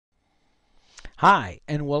Hi,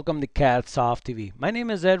 and welcome to CADSoft TV. My name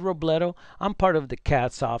is Ed Robledo. I'm part of the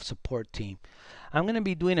CADSoft support team. I'm going to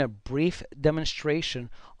be doing a brief demonstration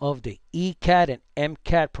of the ECAD and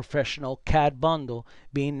MCAD Professional CAD bundle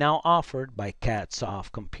being now offered by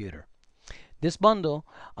CADSoft Computer. This bundle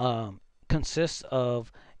consists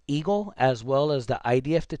of EAGLE as well as the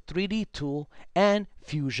IDF to 3D tool and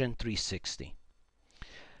Fusion360.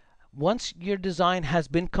 Once your design has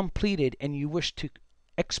been completed and you wish to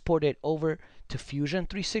export it over to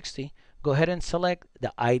Fusion360, go ahead and select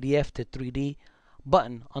the IDF to 3D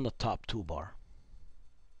button on the top toolbar.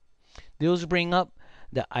 Those bring up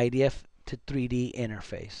the IDF to 3D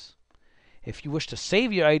interface. If you wish to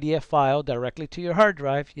save your IDF file directly to your hard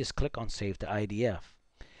drive, just click on Save to IDF.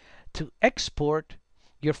 To export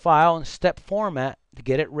your file in step format to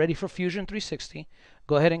get it ready for Fusion360,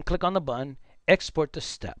 go ahead and click on the button Export to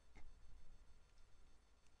Step.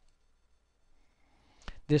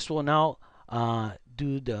 This will now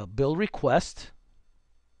do the build request.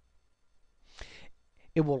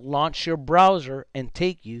 It will launch your browser and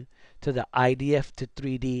take you to the IDF to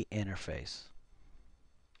 3D interface.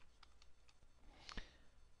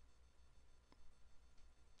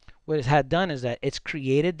 What it had done is that it's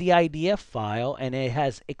created the IDF file and it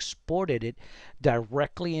has exported it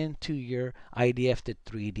directly into your IDF to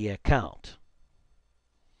 3D account.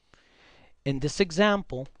 In this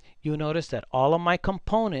example, you'll notice that all of my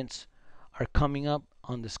components are coming up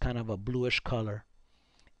on this kind of a bluish color.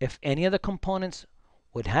 If any of the components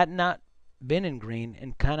had not been in green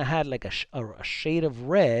and kind of had like a shade of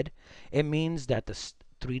red, it means that the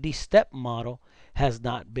 3D step model has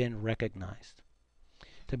not been recognized.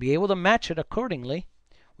 To be able to match it accordingly,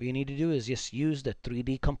 what you need to do is just use the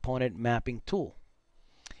 3D component mapping tool.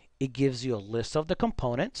 It gives you a list of the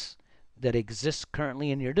components that exist currently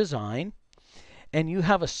in your design, and you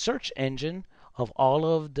have a search engine of all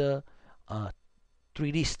of the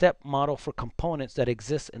 3D step model for components that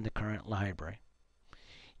exist in the current library.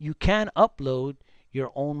 You can upload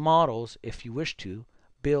your own models if you wish to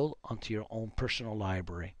build onto your own personal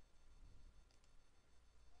library.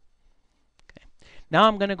 Okay. Now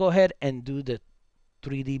I'm going to go ahead and do the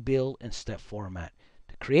 3D build in step format.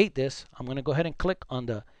 To create this, I'm going to go ahead and click on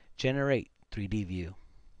the Generate 3D View.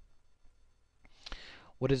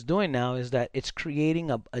 What it's doing now is that it's creating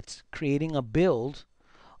a build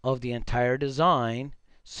of the entire design,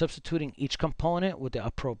 substituting each component with the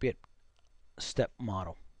appropriate step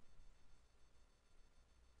model.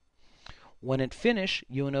 When it finished,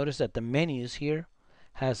 you'll notice that the menus here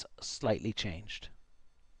has slightly changed.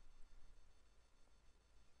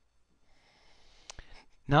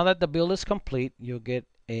 Now that the build is complete, you'll get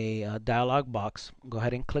a dialog box. Go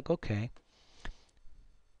ahead and click OK.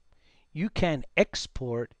 You can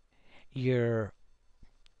export your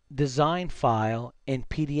design file in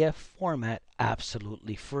PDF format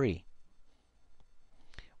absolutely free.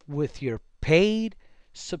 With your paid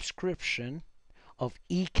subscription of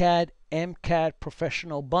ECAD-MCAD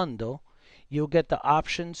Professional Bundle, you'll get the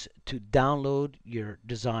options to download your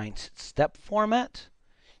design step format.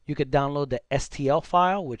 You could download the STL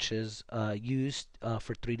file, which is used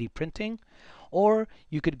for 3D printing, or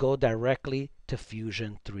you could go directly to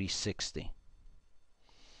Fusion360.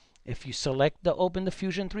 If you select the Open the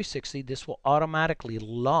Fusion360, this will automatically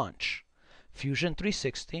launch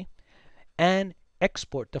Fusion360 and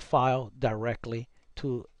export the file directly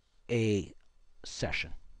to a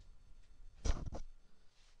session.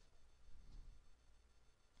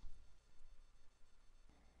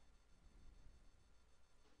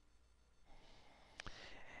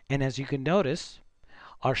 And as you can notice,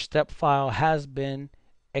 our step file has been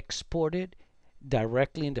exported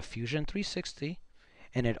directly into Fusion360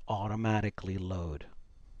 and it automatically load.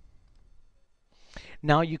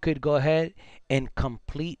 Now you could go ahead and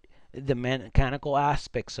complete the mechanical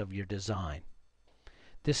aspects of your design.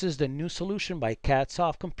 This is the new solution by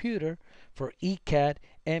CADSoft Computer for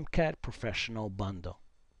ECAD-MCAD Professional Bundle.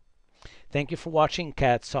 Thank you for watching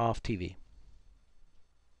CADSoft TV.